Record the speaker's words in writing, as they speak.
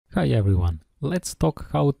Hi everyone, let's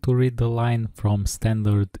talk how to read a line from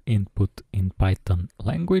standard input in Python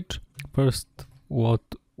language. First, what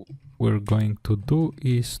we're going to do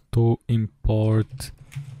is to import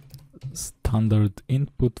standard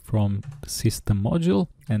input from the system module,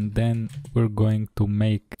 and then we're going to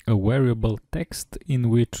make a variable text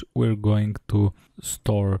in which we're going to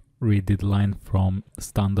store readed line from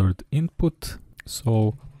standard input.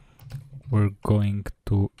 So we're going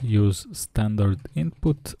to use standard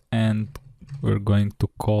input and we're going to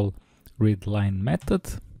call readLine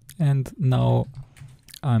method. And now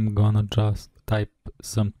I'm gonna just type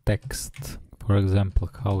some text, for example,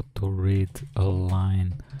 how to read a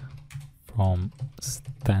line from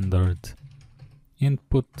standard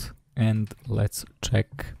input, and let's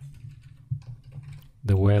check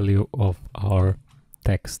the value of our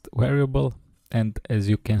text variable. And as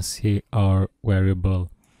you can see, our variable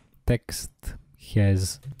text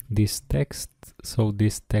has this text, so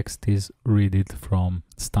this text is read it from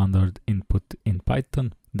standard input in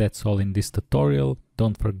Python. That's all in this tutorial.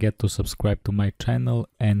 Don't forget to subscribe to my channel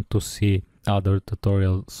and to see other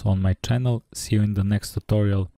tutorials on my channel. See you in the next tutorial.